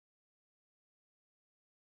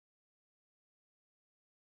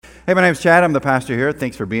Hey, my name's Chad. I'm the pastor here.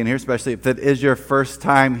 Thanks for being here, especially if it is your first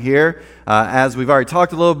time here. As we've already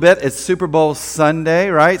talked a little bit, it's Super Bowl Sunday,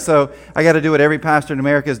 right? So I got to do what every pastor in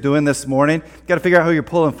America is doing this morning. Got to figure out who you're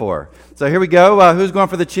pulling for. So here we go. Who's going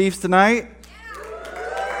for the Chiefs tonight?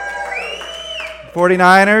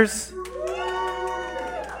 49ers?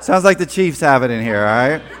 Sounds like the Chiefs have it in here, all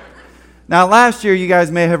right? Now, last year, you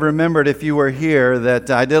guys may have remembered, if you were here,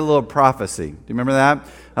 that I did a little prophecy. Do you remember that?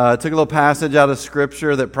 Took a little passage out of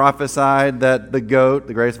Scripture that prophesied that the GOAT,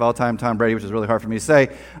 the greatest of all time, Tom Brady, which is really hard for me to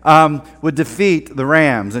say, would defeat the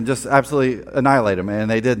Rams and just absolutely annihilate them, and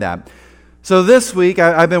they did that. So this week,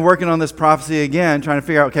 I've been working on this prophecy again, trying to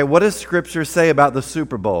figure out, okay, what does Scripture say about the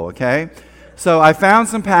Super Bowl, okay? So I found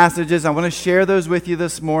some passages. I want to share those with you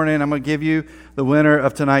this morning. I'm going to give you the winner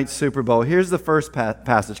of tonight's Super Bowl. Here's the first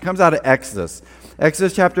passage. It comes out of Exodus.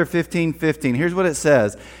 Exodus chapter 15:15. Here's what it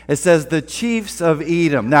says. It says, the chiefs of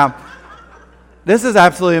Edom. Now, this is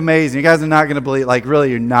absolutely amazing. You guys are not going to believe,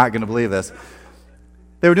 really, you're not going to believe this.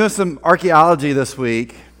 They were doing some archaeology this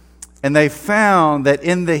week, and they found that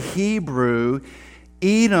in the Hebrew,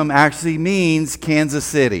 Edom actually means Kansas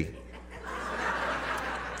City.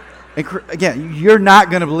 And again, you're not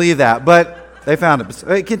going to believe that, but they found it.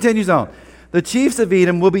 It continues on. The chiefs of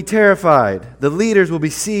Edom will be terrified. The leaders will be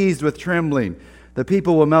seized with trembling. The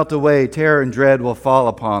people will melt away. Terror and dread will fall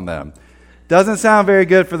upon them. Doesn't sound very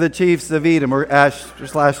good for the chiefs of Edom or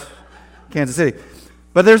Kansas City.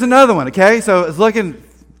 But there's another one, okay? So it's looking,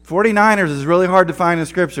 49ers is really hard to find in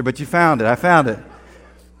Scripture, but you found it. I found it.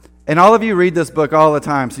 And all of you read this book all the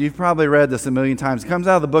time, so you've probably read this a million times. It comes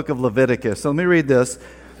out of the book of Leviticus. So let me read this.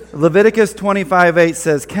 Leviticus 25:8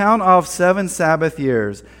 says, count off 7 Sabbath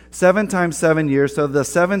years, 7 times 7 years, so the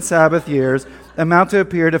 7 Sabbath years amount to a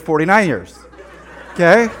period of 49 years.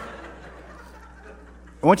 Okay?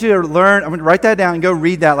 I want you to learn, I'm going to write that down and go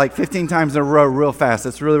read that like 15 times in a row real fast.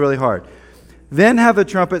 It's really, really hard. Then have the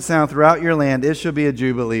trumpet sound throughout your land. It shall be a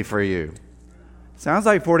jubilee for you. Sounds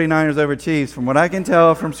like 49ers over Chiefs from what I can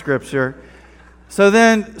tell from Scripture. So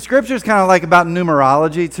then, Scripture is kind of like about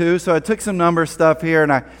numerology too. So I took some number stuff here,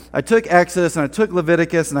 and I took Exodus, and I took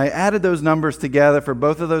Leviticus, and I added those numbers together for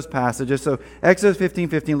both of those passages. So Exodus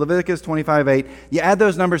 15:15, Leviticus 25:8. You add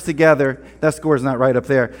those numbers together. That score's not right up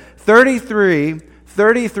there. 33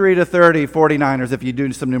 to 30, 49ers if you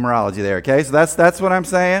do some numerology there, okay? So that's what I'm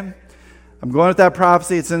saying. I'm going with that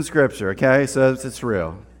prophecy. It's in Scripture, okay? So it's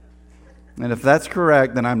real. And if that's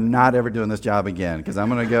correct, then I'm not ever doing this job again, because I'm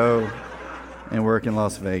going to go and work in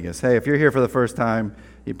Las Vegas. Hey, if you're here for the first time,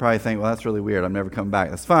 you probably think, well, that's really weird. I'm never coming back.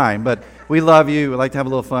 That's fine, but we love you. We like to have a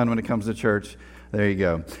little fun when it comes to church. There you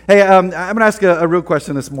go. Hey, I'm going to ask a real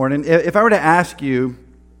question this morning. If I were to ask you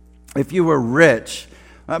if you were rich,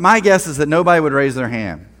 my guess is that nobody would raise their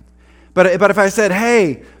hand. But if I said,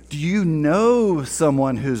 hey, do you know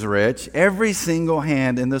someone who's rich? Every single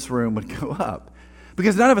hand in this room would go up.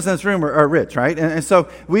 Because none of us in this room are rich, right? And so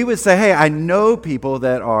we would say, hey, I know people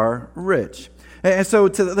that are rich. And so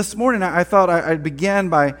this morning, I thought I'd begin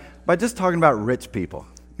by just talking about rich people,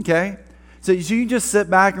 okay? So you just sit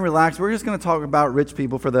back and relax. We're just going to talk about rich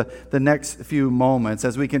people for the next few moments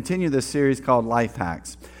as we continue this series called Life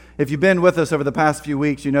Hacks. If you've been with us over the past few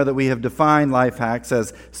weeks, you know that we have defined life hacks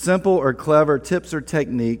as simple or clever tips or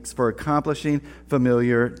techniques for accomplishing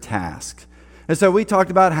familiar tasks. And so we talked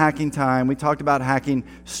about hacking time, we talked about hacking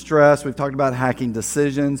stress, we've talked about hacking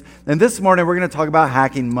decisions, and this morning we're going to talk about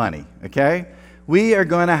hacking money, okay? We are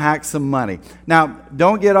going to hack some money. Now,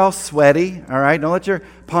 don't get all sweaty, all right? Don't let your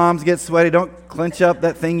palms get sweaty. Don't clench up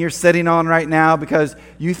that thing you're sitting on right now because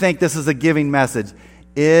you think this is a giving message.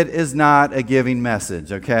 It is not a giving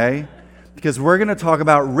message, okay? Because we're going to talk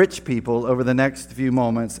about rich people over the next few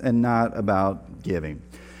moments and not about giving.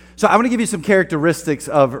 So I want to give you some characteristics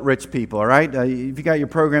of rich people, all right? If you got your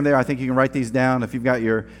program there, I think you can write these down. If you've got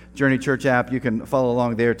your Journey Church app, you can follow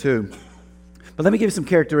along there too. But let me give you some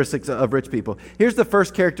characteristics of rich people. Here's the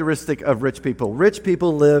first characteristic of rich people. Rich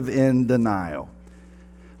people live in denial.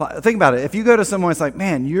 Well, think about it. If you go to someone, it's like,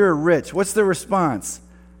 man, you're rich. What's the response?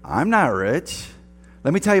 I'm not rich.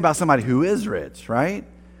 Let me tell you about somebody who is rich, right?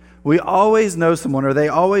 We always know someone, or they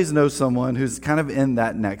always know someone who's kind of in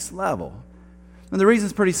that next level. And the reason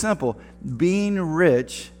is pretty simple. Being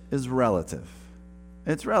rich is relative.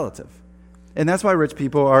 It's relative. And that's why rich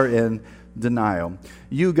people are in denial.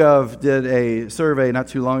 YouGov did a survey not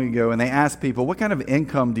too long ago, and they asked people, what kind of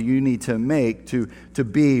income do you need to make to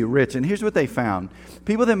be rich? And here's what they found.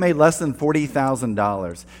 People that made less than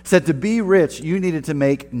 $40,000 said to be rich, you needed to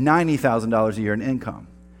make $90,000 a year in income.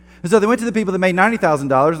 And so they went to the people that made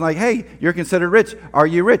 $90,000 and like, hey, you're considered rich. Are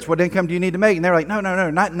you rich? What income do you need to make? And they're like, no,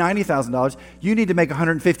 not $90,000. You need to make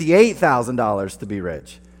 $158,000 to be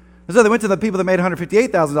rich. And so they went to the people that made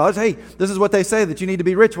 $158,000. Hey, this is what they say that you need to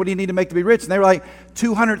be rich. What do you need to make to be rich? And they were like,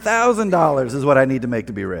 $200,000 is what I need to make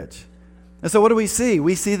to be rich. And so what do we see?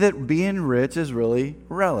 We see that being rich is really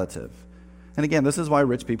relative. And again, this is why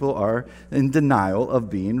rich people are in denial of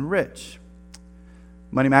being rich.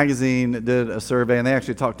 Money Magazine did a survey, and they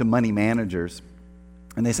actually talked to money managers.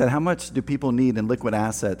 And they said, how much do people need in liquid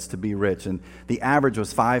assets to be rich? And the average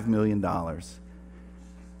was $5 million.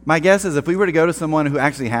 My guess is if we were to go to someone who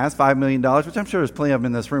actually has $5 million, which I'm sure there's plenty of them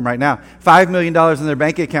in this room right now, $5 million in their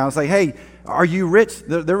bank account, it's like, hey, are you rich?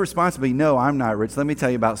 Their response would be, no, I'm not rich. Let me tell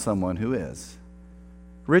you about someone who is.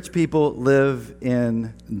 Rich people live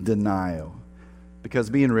in denial because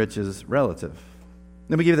being rich is relative.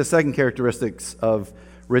 Let me give you the second characteristics of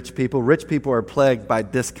rich people. Rich people are plagued by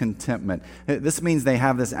discontentment. This means they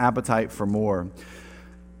have this appetite for more.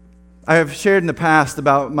 I have shared in the past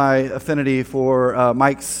about my affinity for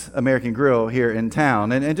Mike's American Grill here in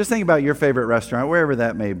town. And just think about your favorite restaurant, wherever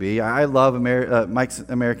that may be. I love Mike's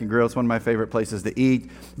American Grill. It's one of my favorite places to eat.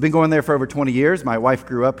 I've been going there for over 20 years. My wife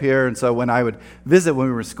grew up here, and so when I would visit when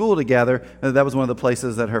we were in school together, that was one of the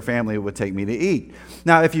places that her family would take me to eat.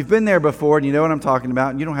 Now, if you've been there before and you know what I'm talking about,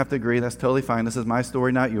 and you don't have to agree, that's totally fine. This is my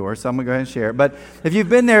story, not yours, so I'm going to go ahead and share it. But if you've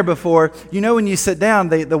been there before, you know when you sit down,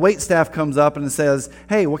 the wait staff comes up and says,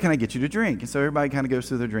 hey, what can I get you to drink? And so everybody kind of goes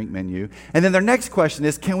through their drink menu. And then their next question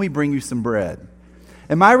is, can we bring you some bread?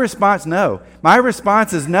 And my response, no. My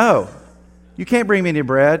response is no. You can't bring me any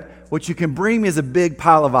bread. What you can bring me is a big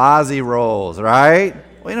pile of Aussie rolls, right?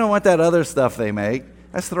 We don't want that other stuff they make.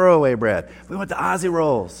 That's throwaway bread. We want the Aussie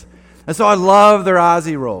rolls. And so I love their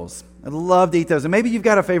Aussie rolls. I love to eat those. And maybe you've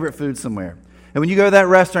got a favorite food somewhere. And when you go to that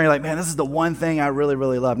restaurant, you're like, man, this is the one thing I really,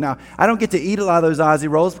 really love. Now, I don't get to eat a lot of those Aussie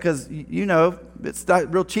rolls because, you know, it's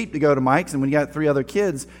not real cheap to go to Mike's. And when you got 3 other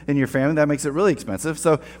kids in your family, that makes it really expensive.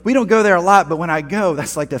 So we don't go there a lot. But when I go,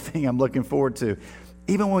 that's like the thing I'm looking forward to.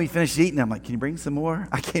 Even when we finish eating, I'm like, can you bring some more?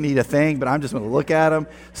 I can't eat a thing, but I'm just going to look at them,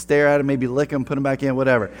 stare at them, maybe lick them, put them back in,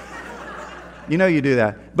 whatever. You know you do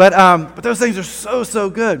that. But those things are so, so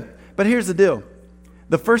good. But here's the deal.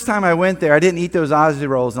 The first time I went there, I didn't eat those Aussie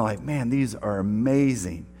rolls, and I'm like, man, these are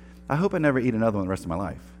amazing. I hope I never eat another one the rest of my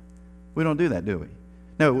life. We don't do that, do we?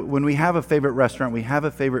 No, when we have a favorite restaurant, we have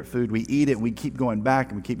a favorite food, we eat it, we keep going back,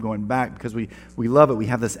 and we keep going back because we love it. We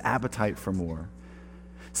have this appetite for more.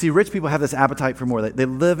 See, rich people have this appetite for more. They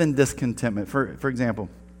live in discontentment. For example,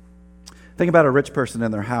 think about a rich person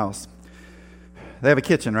in their house. They have a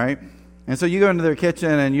kitchen, right? And so you go into their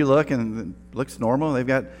kitchen and you look, and it looks normal. They've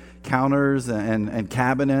got counters and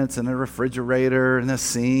cabinets and a refrigerator and a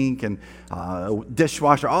sink and a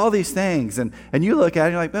dishwasher, all these things. And you look at it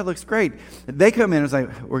and you're like, that looks great. They come in and it's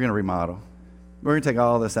like, we're going to remodel. We're going to take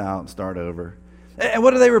all this out and start over. And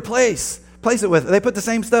what do they replace it with? They put the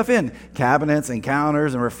same stuff in. Cabinets and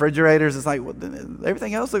counters and refrigerators. It's like, well,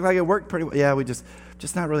 everything else looked like it worked pretty well. Yeah, we just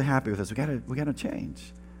not really happy with this. We got to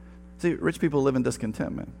change. See, rich people live in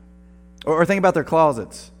discontentment. Or think about their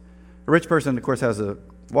closets. A rich person, of course, has a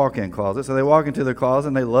walk-in closet. So they walk into their closet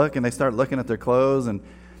and they look and they start looking at their clothes, and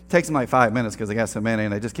it takes them like 5 minutes because they got so many,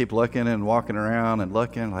 and they just keep looking and walking around and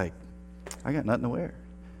looking like, I got nothing to wear.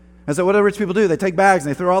 And so what do rich people do? They take bags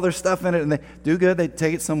and they throw all their stuff in it and they do good. They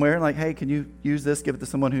take it somewhere and like, hey, can you use this? Give it to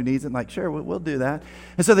someone who needs it. And like, sure, we'll do that.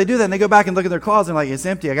 And so they do that and they go back and look at their closet and like, it's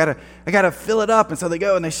empty. I gotta fill it up. And so they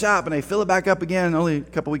go and they shop and they fill it back up again. And only a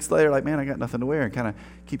couple weeks later, like, man, I got nothing to wear, and kind of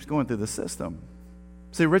keeps going through the system.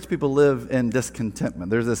 See, rich people live in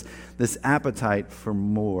discontentment. There's this appetite for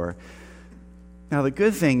more. Now, the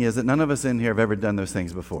good thing is that none of us in here have ever done those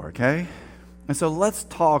things before, okay? And so let's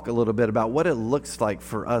talk a little bit about what it looks like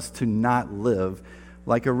for us to not live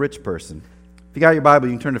like a rich person. If you got your Bible,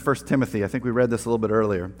 you can turn to 1 Timothy. I think we read this a little bit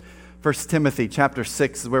earlier. 1 Timothy chapter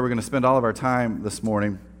 6 is where we're going to spend all of our time this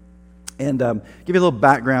morning. And give you a little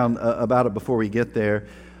background about it before we get there.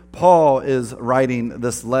 Paul is writing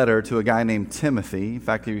this letter to a guy named Timothy. In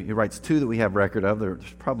fact, he writes 2 that we have record of.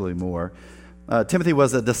 There's probably more. Timothy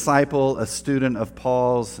was a disciple, a student of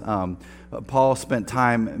Paul's. Paul spent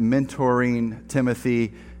time mentoring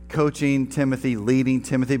Timothy, coaching Timothy, leading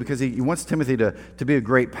Timothy, because he wants Timothy to be a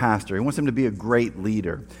great pastor. He wants him to be a great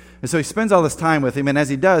leader. And so he spends all this time with him, and as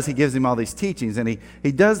he does, he gives him all these teachings. And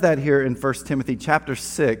he does that here in 1 Timothy chapter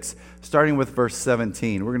 6, starting with verse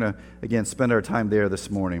 17. We're going to, again, spend our time there this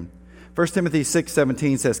morning. 1 Timothy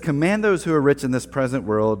 6:17 says, "Command those who are rich in this present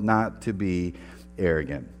world not to be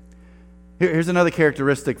arrogant." Here's another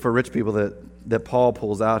characteristic for rich people that Paul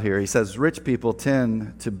pulls out here. He says, rich people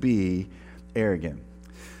tend to be arrogant.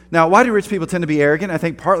 Now, why do rich people tend to be arrogant? I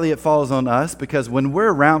think partly it falls on us because when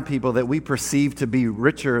we're around people that we perceive to be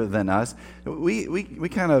richer than us, we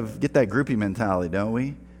kind of get that groupie mentality, don't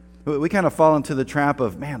we? We kind of fall into the trap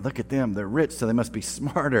of, man, look at them. They're rich, so they must be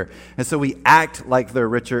smarter. And so we act like they're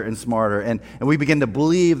richer and smarter. And we begin to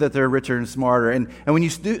believe that they're richer and smarter. And when you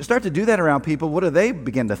start to do that around people, what do they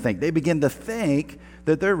begin to think? They begin to think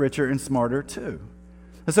that they're richer and smarter too.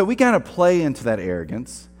 And so we kind of play into that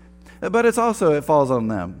arrogance. But it falls on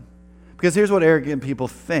them. Because here's what arrogant people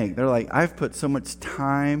think. They're like, I've put so much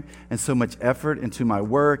time and so much effort into my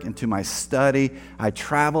work, into my study. I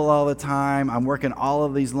travel all the time. I'm working all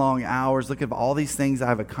of these long hours. Look at all these things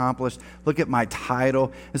I've accomplished. Look at my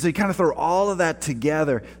title. And so you kind of throw all of that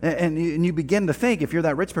together. And you begin to think, if you're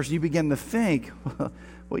that rich person, you begin to think,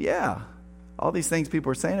 well, yeah, all these things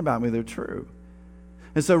people are saying about me, they're true.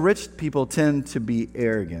 And so rich people tend to be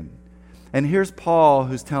arrogant. And here's Paul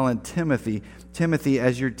who's telling Timothy,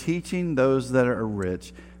 as you're teaching those that are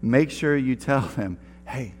rich, make sure you tell them,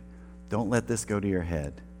 hey, don't let this go to your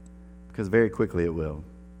head, because very quickly it will.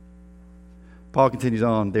 Paul continues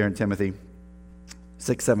on there in Timothy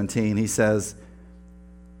 6:17. He says,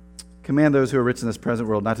 command those who are rich in this present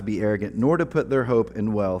world not to be arrogant, nor to put their hope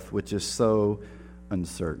in wealth, which is so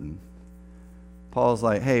uncertain. Paul's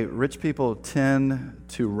like, hey, rich people tend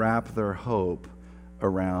to wrap their hope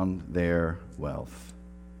around their wealth.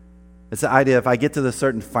 It's the idea, if I get to this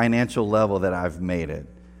certain financial level, that I've made it.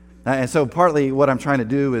 And so partly what I'm trying to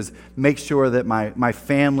do is make sure that my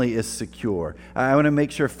family is secure. I want to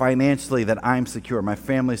make sure financially that I'm secure, my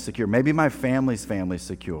family's secure, maybe my family's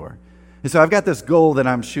secure. And so I've got this goal that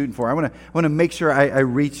I'm shooting for. I want to make sure I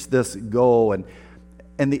reach this goal.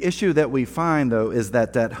 And the issue that we find, though, is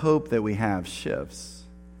that hope that we have shifts.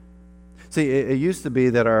 See, it used to be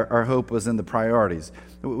that our hope was in the priorities.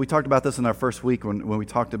 We talked about this in our first week when we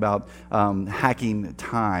talked about hacking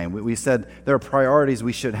time. We said there are priorities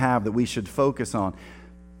we should have that we should focus on.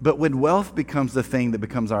 But when wealth becomes the thing that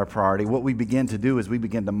becomes our priority, what we begin to do is we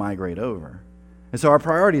begin to migrate over. And so our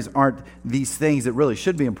priorities aren't these things that really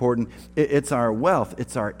should be important. It's our wealth,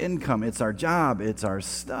 it's our income, it's our job, it's our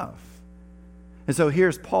stuff. And so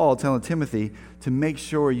here's Paul telling Timothy to make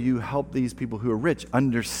sure you help these people who are rich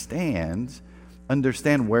understand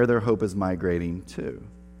where their hope is migrating to.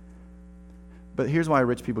 But here's why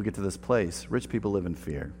rich people get to this place. Rich people live in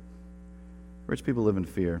fear. Rich people live in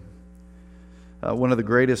fear. One of the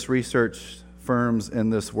greatest research firms in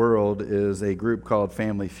this world is a group called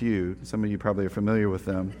Family Feud. Some of you probably are familiar with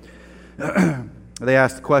them. They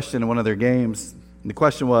asked a question in one of their games. And the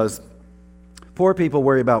question was, poor people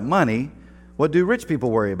worry about money. What do rich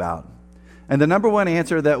people worry about? And the number one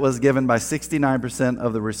answer that was given by 69%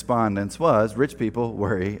 of the respondents was, rich people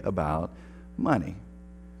worry about money.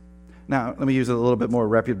 Now, let me use a little bit more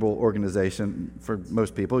reputable organization for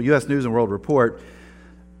most people. U.S. News and World Report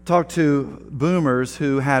talked to boomers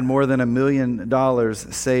who had more than $1 million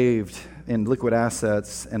saved in liquid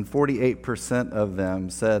assets, and 48% of them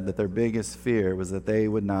said that their biggest fear was that they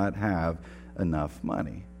would not have enough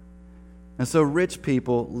money. And so rich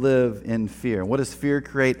people live in fear. What does fear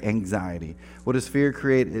create? Anxiety. What does fear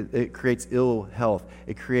create? It creates ill health.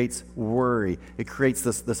 It creates worry. It creates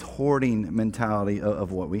this hoarding mentality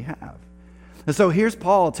of what we have. And so here's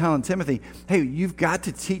Paul telling Timothy, hey, you've got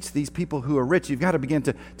to teach these people who are rich. You've got to begin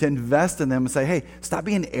to invest in them and say, hey, stop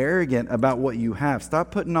being arrogant about what you have. Stop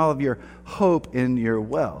putting all of your hope in your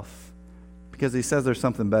wealth. Because he says there's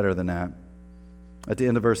something better than that. At the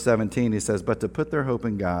end of verse 17, he says, but to put their hope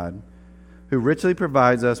in God, who richly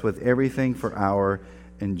provides us with everything for our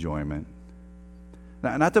enjoyment.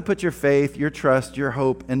 Now, not to put your faith, your trust, your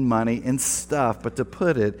hope in money, in stuff, but to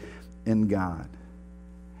put it in God.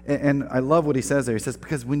 And I love what he says there. He says,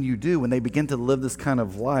 because when you do, when they begin to live this kind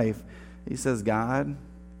of life, he says, God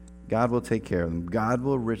will take care of them. God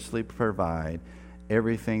will richly provide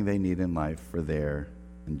everything they need in life for their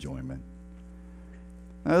enjoyment.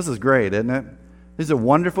 Now, this is great, isn't it? These are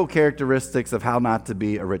wonderful characteristics of how not to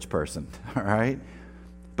be a rich person, all right?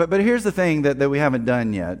 But here's the thing that we haven't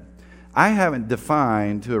done yet. I haven't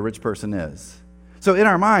defined who a rich person is. So in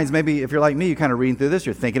our minds, maybe if you're like me, you're kind of reading through this,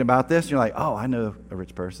 you're thinking about this, you're like, oh, I know a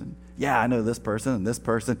rich person. Yeah, I know this person and this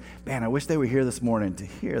person. Man, I wish they were here this morning to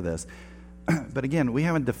hear this. But again, we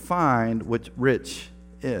haven't defined what rich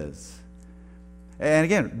is. And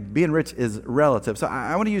again, being rich is relative. So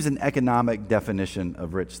I want to use an economic definition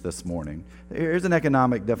of rich this morning. Here's an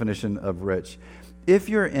economic definition of rich. If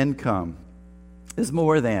your income is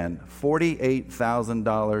more than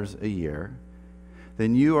 $48,000 a year,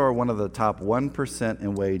 then you are one of the top 1%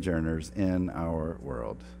 in wage earners in our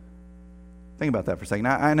world. Think about that for a second.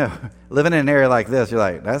 I know, living in an area like this, you're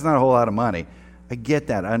like, that's not a whole lot of money. I get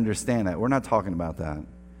that. I understand that. We're not talking about that.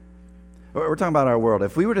 We're talking about our world.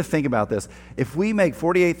 If we were to think about this, if we make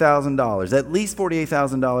 $48,000, at least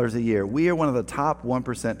 $48,000 a year, we are one of the top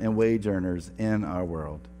 1% in wage earners in our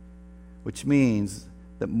world, which means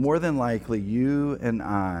that more than likely you and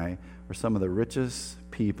I are some of the richest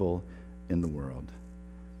people in the world.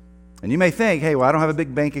 And you may think, hey, well, I don't have a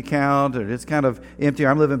big bank account, or it's kind of empty, or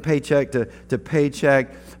I'm living paycheck to paycheck.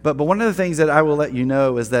 But one of the things that I will let you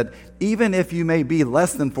know is that even if you may be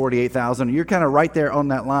less than 48,000, you're kind of right there on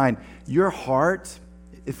that line, your heart,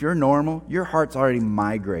 if you're normal, your heart's already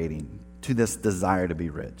migrating to this desire to be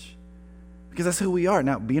rich. Because that's who we are.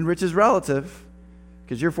 Now, being rich is relative.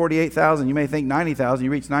 Because you're 48,000, you may think 90,000, you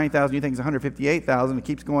reach 90,000, you think it's 158,000, it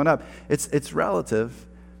keeps going up. It's relative.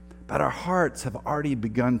 But our hearts have already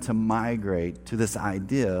begun to migrate to this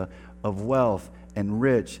idea of wealth and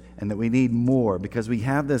rich, and that we need more because we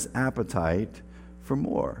have this appetite for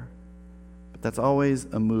more. But that's always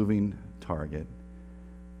a moving target.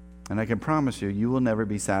 And I can promise you, you will never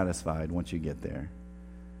be satisfied once you get there.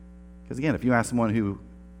 Because again, if you ask someone who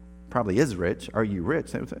probably is rich, are you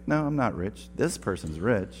rich? They would say, no, I'm not rich. This person's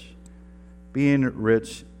rich. Being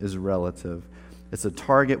rich is relative. It's a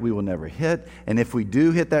target we will never hit, and if we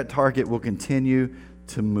do hit that target, we'll continue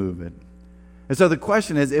to move it. And so the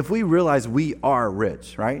question is, if we realize we are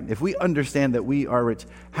rich, right? If we understand that we are rich,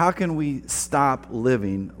 how can we stop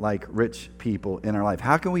living like rich people in our life?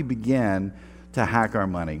 How can we begin to hack our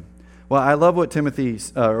money? Well, I love what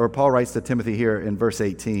Paul writes to Timothy here in verse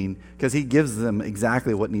 18, because he gives them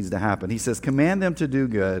exactly what needs to happen. He says, command them to do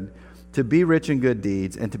good, to be rich in good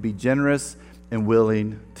deeds, and to be generous and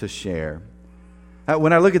willing to share.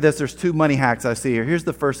 When I look at this, there's two money hacks I see here. Here's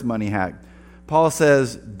the first money hack. Paul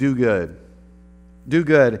says, do good. Do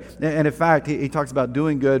good. And in fact, he talks about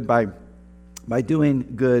doing good by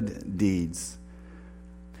doing good deeds.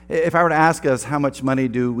 If I were to ask us how much money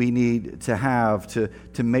do we need to have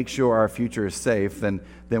to make sure our future is safe, then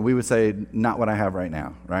we would say not what I have right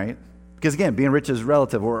now, right? Because again, being rich is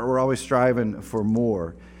relative. We're always striving for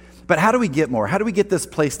more. But how do we get more? How do we get this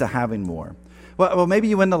place to having more? Well, maybe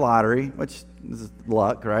you win the lottery, which is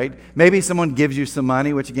luck, right? Maybe someone gives you some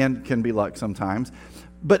money, which again can be luck sometimes.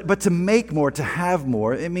 But to make more, to have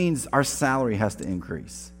more, it means our salary has to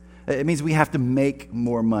increase. It means we have to make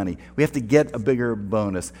more money. We have to get a bigger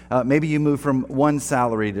bonus. Maybe you move from one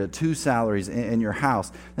salary to two salaries in your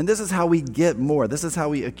house. And this is how we get more. This is how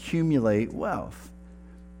we accumulate wealth.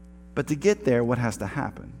 But to get there, what has to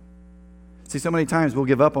happen? See, so many times we'll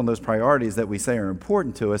give up on those priorities that we say are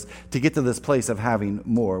important to us to get to this place of having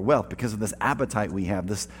more wealth because of this appetite we have,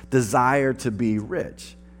 this desire to be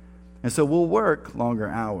rich. And so we'll work longer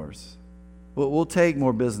hours. We'll take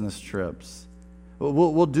more business trips.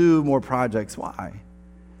 We'll do more projects. Why?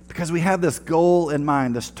 Because we have this goal in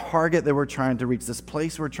mind, this target that we're trying to reach, this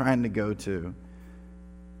place we're trying to go to,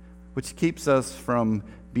 which keeps us from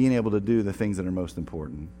being able to do the things that are most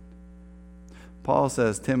important. Paul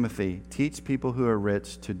says, Timothy, teach people who are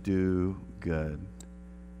rich to do good,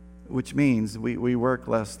 which means we work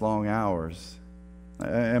less long hours.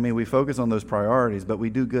 I mean, we focus on those priorities, but we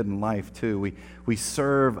do good in life too. We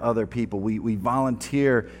serve other people. We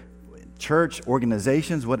volunteer, church,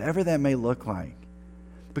 organizations, whatever that may look like.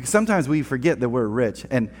 Because sometimes we forget that we're rich.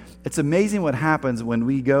 And it's amazing what happens when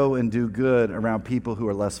we go and do good around people who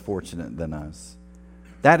are less fortunate than us.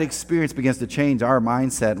 That experience begins to change our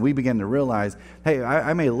mindset, and we begin to realize, hey,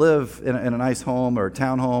 I may live in a nice home or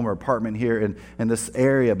townhome or apartment here in this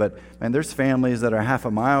area, but man, there's families that are half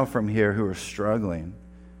a mile from here who are struggling,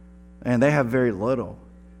 and they have very little.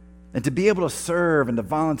 And to be able to serve and to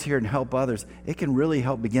volunteer and help others, it can really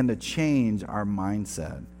help begin to change our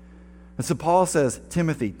mindset. And so Paul says,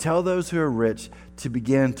 Timothy, tell those who are rich to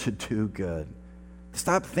begin to do good.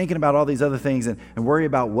 Stop thinking about all these other things and worry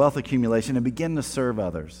about wealth accumulation and begin to serve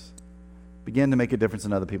others. Begin to make a difference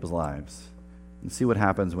in other people's lives and see what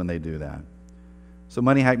happens when they do that. So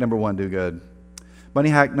money hack number 1, do good. Money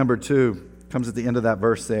hack number 2 comes at the end of that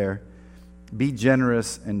verse there. Be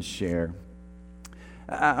generous and share.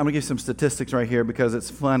 I'm going to give you some statistics right here because it's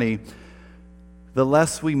funny. The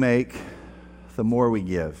less we make, the more we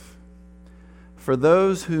give. For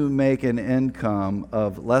those who make an income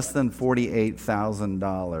of less than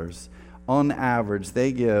 $48,000, on average,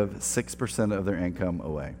 they give 6% of their income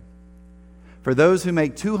away. For those who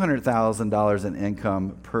make $200,000 in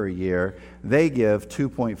income per year, they give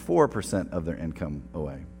 2.4% of their income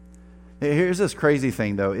away. Here's this crazy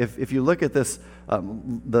thing, though. If you look at this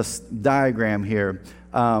diagram here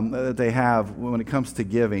that they have when it comes to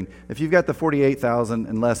giving, if you've got the 48,000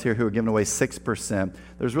 and less here who are giving away 6%,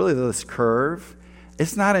 there's really this curve.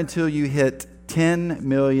 It's not until you hit $10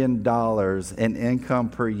 million in income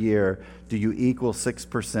per year do you equal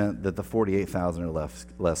 6% that the 48,000 or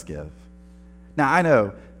less give? Now, I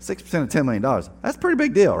know 6% of $10 million, that's a pretty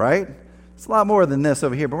big deal, right? It's a lot more than this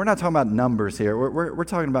over here, but we're not talking about numbers here. We're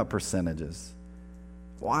talking about percentages.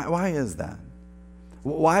 Why is that?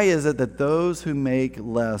 Why is it that those who make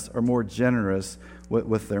less are more generous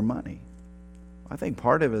with their money? I think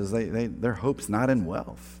part of it is their hope's not in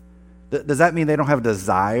wealth. Does that mean they don't have a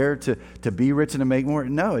desire to be rich and to make more?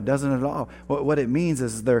 No, it doesn't at all. What it means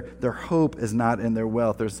is their hope is not in their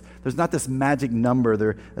wealth. There's not this magic number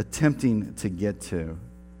they're attempting to get to.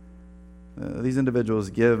 These individuals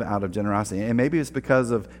give out of generosity. And maybe it's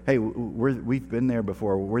because of, hey, we've been there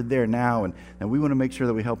before. We're there now, and we want to make sure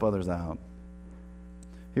that we help others out.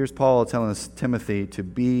 Here's Paul telling us, Timothy, to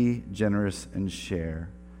be generous and share.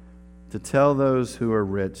 To tell those who are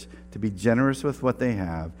rich to be generous with what they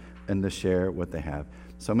have and to share what they have.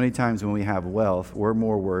 So many times when we have wealth, we're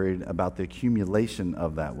more worried about the accumulation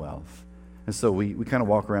of that wealth. And so we kind of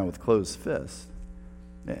walk around with closed fists.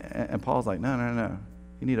 And Paul's like, no.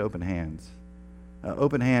 You need open hands.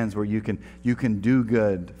 Open hands where you can do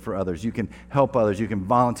good for others. You can help others. You can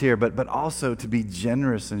volunteer, but also to be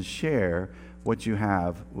generous and share what you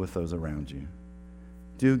have with those around you.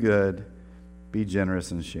 Do good, be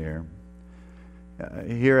generous, and share.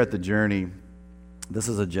 Here at The Journey, this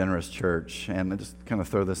is a generous church, and I just kind of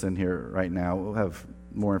throw this in here right now. We'll have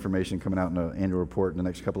more information coming out in an annual report in the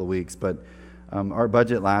next couple of weeks, but our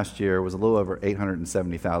budget last year was a little over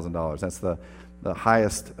 $870,000. That's the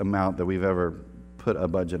highest amount that we've ever put a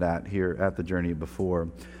budget at here at The Journey before.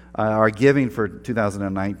 Our giving for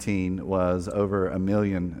 2019 was over $1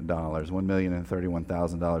 million,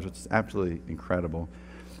 $1,031,000, which is absolutely incredible.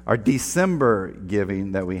 Our December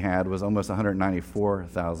giving that we had was almost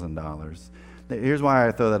 $194,000. Here's why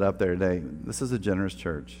I throw that up there today. This is a generous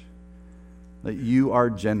church. That you are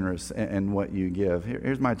generous in what you give.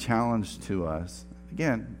 Here's my challenge to us.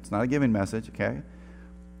 Again, it's not a giving message, okay?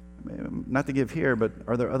 Not to give here, but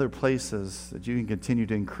are there other places that you can continue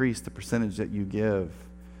to increase the percentage that you give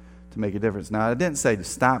to make a difference? Now, I didn't say to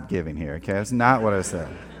stop giving here, okay? That's not what I said.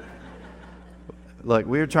 Look,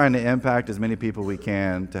 we're trying to impact as many people we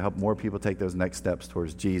can to help more people take those next steps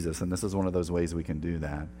towards Jesus, and this is one of those ways we can do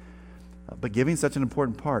that. But giving is such an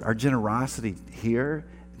important part. Our generosity here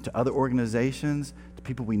to other organizations, to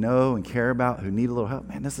people we know and care about who need a little help,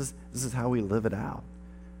 man, this is how we live it out.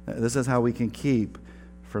 This is how we can keep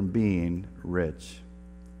from being rich.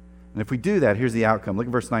 And if we do that, here's the outcome. Look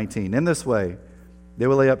at verse 19. In this way, they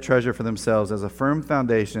will lay up treasure for themselves as a firm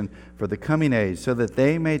foundation for the coming age, so that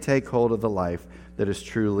they may take hold of the life that is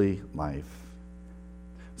truly life.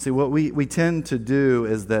 See, what we tend to do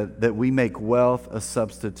is that we make wealth a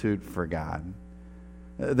substitute for God.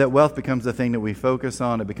 That wealth becomes the thing that we focus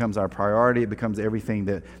on. It becomes our priority. It becomes everything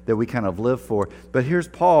that we kind of live for. But here's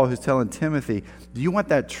Paul who's telling Timothy, do you want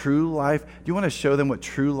that true life? Do you want to show them what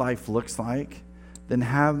true life looks like? Then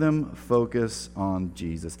have them focus on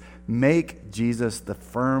Jesus. Make Jesus the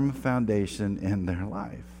firm foundation in their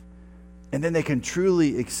life. And then they can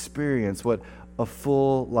truly experience what a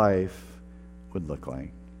full life would look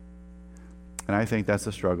like. And I think that's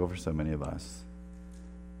a struggle for so many of us.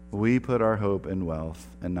 We put our hope in wealth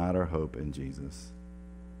and not our hope in Jesus.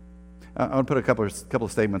 I want to put a couple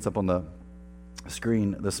of statements up on the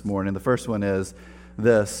screen this morning. The first one is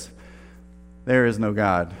this: there is no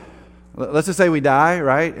God. Let's just say we die,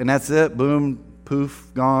 right? And that's it. Boom,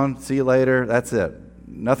 poof, gone. See you later. That's it.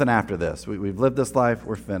 Nothing after this. We've lived this life.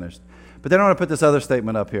 We're finished. But then I want to put this other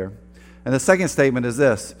statement up here. And the second statement is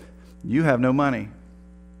this: you have no money.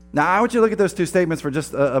 Now, I want you to look at those two statements for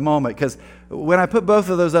just a moment, because when I put both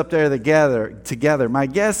of those up there together, my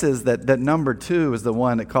guess is that number two is the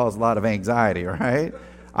one that caused a lot of anxiety, right?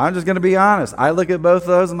 I'm just going to be honest. I look at both of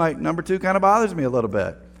those and like, number two kind of bothers me a little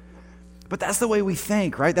bit. But that's the way we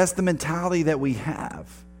think, right? That's the mentality that we have.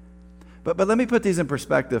 But let me put these in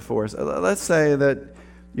perspective for us. Let's say that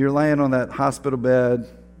you're laying on that hospital bed,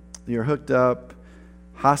 you're hooked up,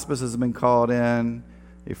 hospice has been called in,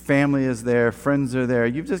 your family is there, friends are there,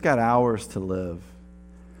 you've just got hours to live.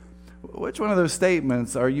 Which one of those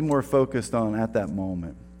statements are you more focused on at that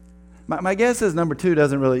moment? My guess is number two you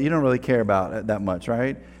don't really care about it that much,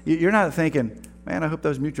 right? You're not thinking, man, I hope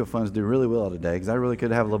those mutual funds do really well today because I really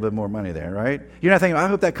could have a little bit more money there, right? You're not thinking, I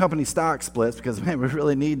hope that company stock splits because, man, we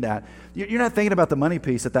really need that. You're not thinking about the money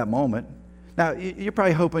piece at that moment. Now, you're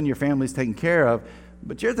probably hoping your family's taken care of,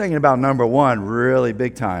 but you're thinking about number one really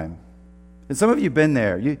big time. And some of you have been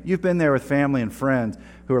there. You've been there with family and friends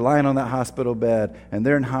who are lying on that hospital bed, and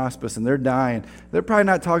they're in hospice, and they're dying. They're probably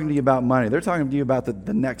not talking to you about money. They're talking to you about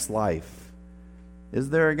the next life. Is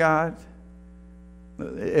there a God?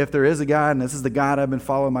 If there is a God, and this is the God I've been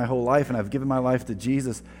following my whole life, and I've given my life to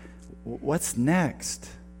Jesus, what's next?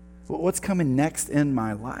 What's coming next in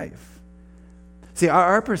my life? See,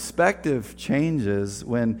 our perspective changes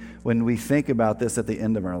when we think about this at the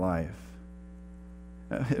end of our life.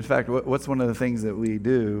 In fact, what's one of the things that we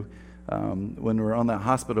do when we're on that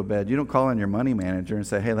hospital bed? You don't call on your money manager and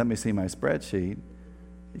say, hey, let me see my spreadsheet.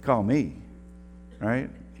 You call me, right?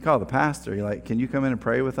 You call the pastor. You're like, can you come in and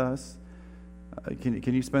pray with us?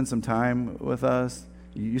 Can you spend some time with us?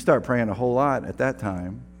 You start praying a whole lot at that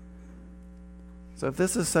time. So if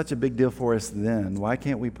this is such a big deal for us then, why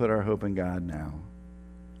can't we put our hope in God now?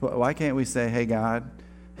 Why can't we say, hey, God,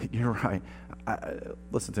 you're right.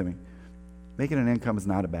 Listen to me. Making an income is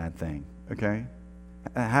not a bad thing, okay?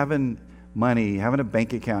 Having money, having a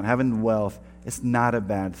bank account, having wealth, it's not a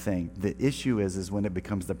bad thing. The issue is when it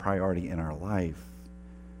becomes the priority in our life.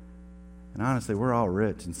 And honestly, we're all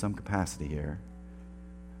rich in some capacity here.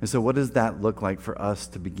 And so what does that look like for us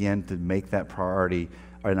to begin to make that priority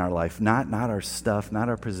in our life? Not our stuff, not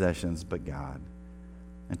our possessions, but God.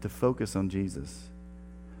 And to focus on Jesus.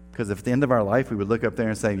 Because if at the end of our life we would look up there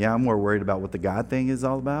and say, yeah, I'm more worried about what the God thing is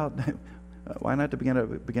all about, why not to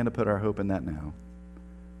begin to put our hope in that now?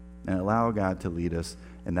 And allow God to lead us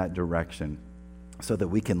in that direction so that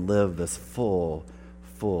we can live this full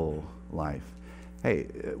life. Hey,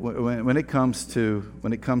 when it comes to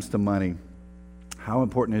money, how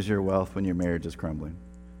important is your wealth when your marriage is crumbling?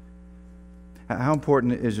 How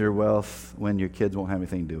important is your wealth when your kids won't have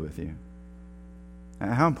anything to do with you?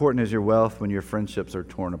 How important is your wealth when your friendships are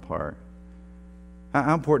torn apart?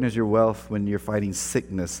 How important is your wealth when you're fighting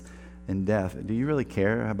sickness and death? Do you really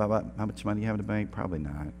care about how much money you have in the bank? Probably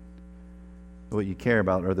not. What you care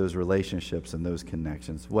about are those relationships and those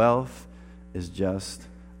connections. Wealth is just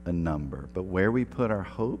a number, but where we put our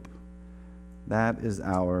hope, that is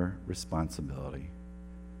our responsibility.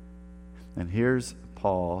 And here's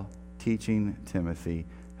Paul teaching Timothy,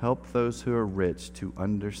 help those who are rich to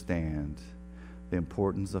understand the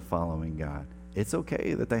importance of following God. It's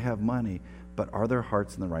okay that they have money, but are their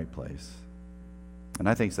hearts in the right place? And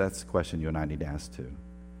I think that's the question you and I need to ask too.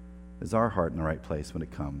 Is our heart in the right place when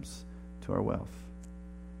it comes to our wealth?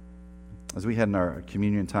 As we had in our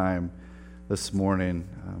communion time this morning,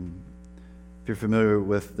 if you're familiar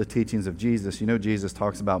with the teachings of Jesus, you know Jesus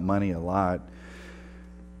talks about money a lot.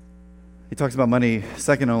 He talks about money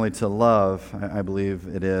second only to love, I believe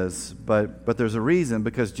it is. But there's a reason,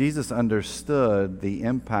 because Jesus understood the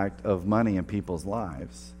impact of money in people's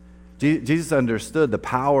lives. Jesus understood the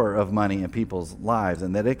power of money in people's lives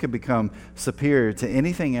and that it could become superior to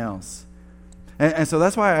anything else. And so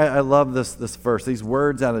that's why I love this verse, these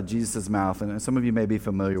words out of Jesus' mouth. And some of you may be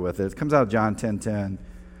familiar with it. It comes out of John 10:10.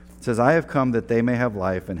 It says, I have come that they may have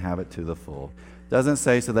life and have it to the full. Doesn't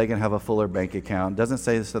say so they can have a fuller bank account. Doesn't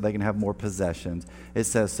say so they can have more possessions. It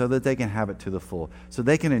says so that they can have it to the full. So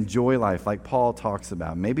they can enjoy life like Paul talks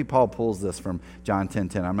about. Maybe Paul pulls this from John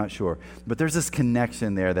 10:10. I'm not sure. But there's this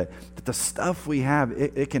connection there that the stuff we have,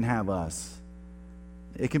 it can have us.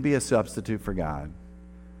 It can be a substitute for God.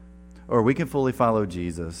 Or we can fully follow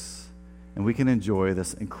Jesus and we can enjoy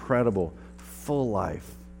this incredible full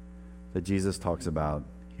life that Jesus talks about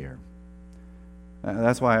here.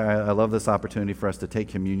 That's why I love this opportunity for us to take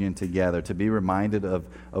communion together, to be reminded of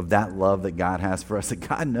that love that God has for us, that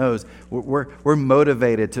God knows we're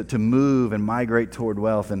motivated to move and migrate toward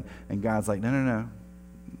wealth, and God's like, no,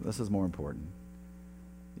 this is more important.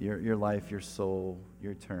 Your life, your soul,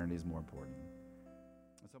 your eternity is more important.